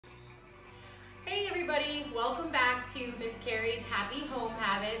everybody, welcome back to Miss Kari's Happy Home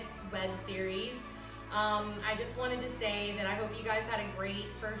Habits web series. I just wanted to say that I hope you guys had a great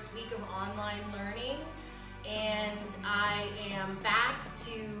first week of online learning, and I am back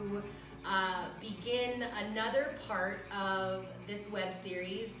to begin another part of this web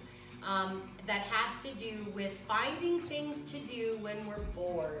series that has to do with finding things to do when we're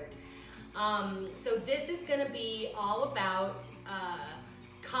bored. So this is going to be all about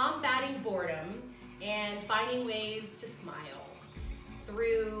combating boredom and finding ways to smile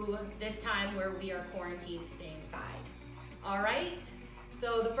through this time where we are quarantined to stay inside. All right,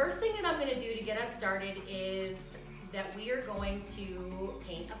 so the first thing that I'm going to do to get us started is that we are going to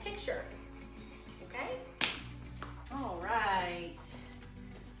paint a picture. Okay? All right.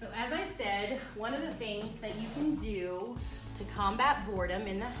 So as I said, one of the things that you can do to combat boredom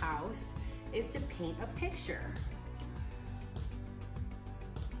in the house is to paint a picture.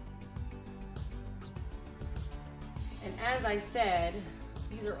 And as I said,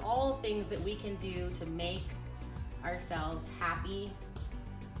 these are all things that we can do to make ourselves happy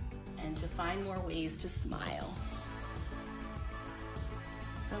and to find more ways to smile.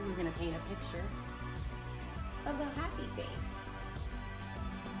 So we're going to paint a picture of a happy face.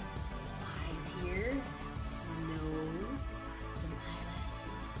 Eyes here, nose, some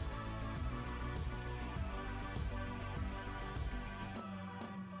eyelashes.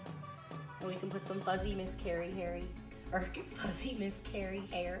 And we can put some fuzzy Miss Kari hairy, or fuzzy Miss Kari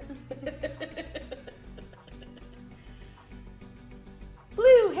hair.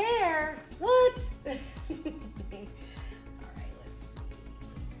 Blue hair, what? All right, let's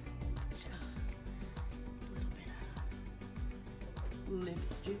see. A little bit of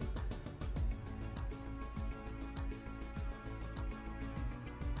lipstick.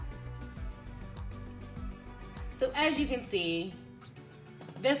 So as you can see,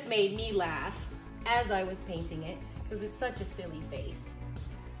 this made me laugh as I was painting it because it's such a silly face.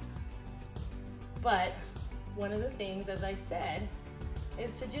 But one of the things, as I said,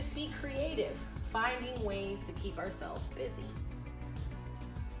 is to just be creative, finding ways to keep ourselves busy.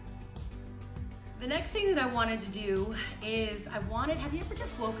 The next thing that I wanted to do is have you ever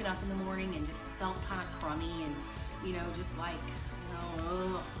just woken up in the morning and just felt kind of crummy and, you know, just like, you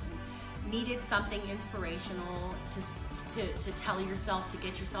know, needed something inspirational to tell yourself, to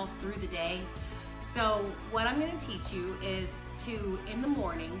get yourself through the day? So what I'm going to teach you is to, in the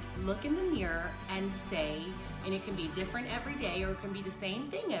morning, look in the mirror and say, and it can be different every day or it can be the same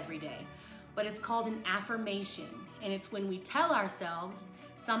thing every day, but it's called an affirmation. And it's when we tell ourselves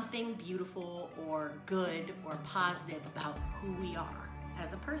something beautiful or good or positive about who we are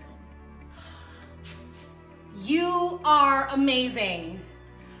as a person. You are amazing.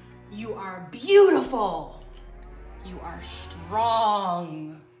 You are beautiful. You are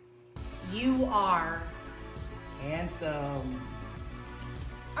strong. You are handsome.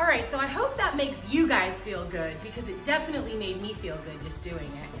 All right, so I hope that makes you guys feel good because it definitely made me feel good just doing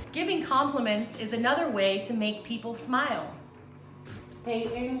it. Giving compliments is another way to make people smile.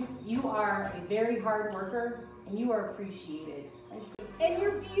 Peyton, you are a very hard worker and you are appreciated. And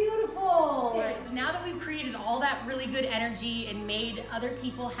you're beautiful. All right, so now that we've created all that really good energy and made other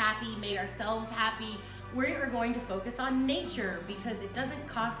people happy, made ourselves happy, we are going to focus on nature because it doesn't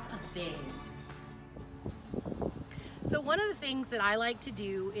cost a thing. So one of the things that I like to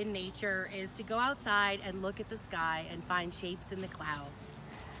do in nature is to go outside and look at the sky and find shapes in the clouds.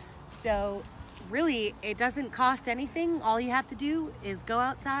 So really, it doesn't cost anything. All you have to do is go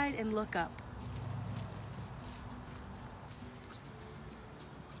outside and look up.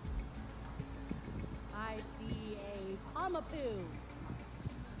 I see a pomapoo.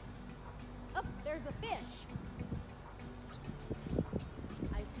 Oh, there's a fish.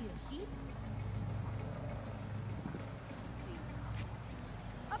 I see a sheep. Let's see.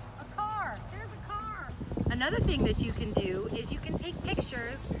 Oh, a car. There's a car. Another thing that you can do is you can take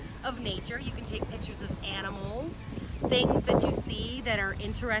pictures of nature. You can take pictures of animals, things that you see that are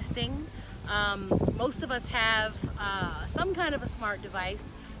interesting. Most of us have some kind of a smart device,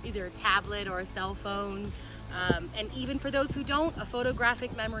 either a tablet or a cell phone. And even for those who don't, a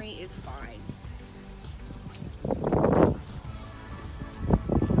photographic memory is fine.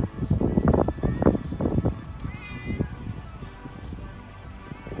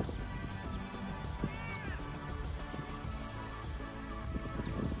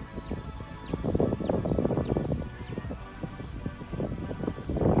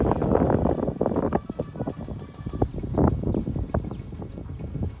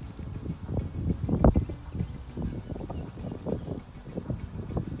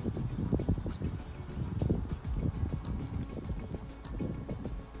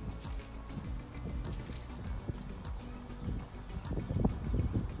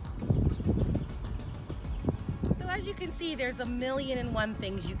 can see, there's 1,000,001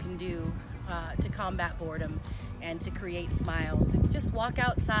 things you can do to combat boredom and to create smiles. If you just walk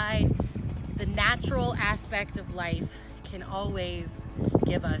outside, the natural aspect of life can always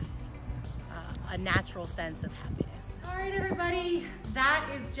give us a natural sense of happiness. All right, everybody, that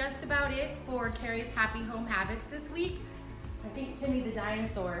is just about it for Kari's Happy Home Habits this week. I think Timmy the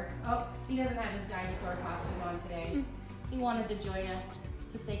dinosaur, oh, he doesn't have his dinosaur costume on today. He wanted to join us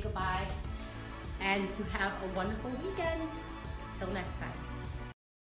to say goodbye and to have a wonderful weekend. Till next time.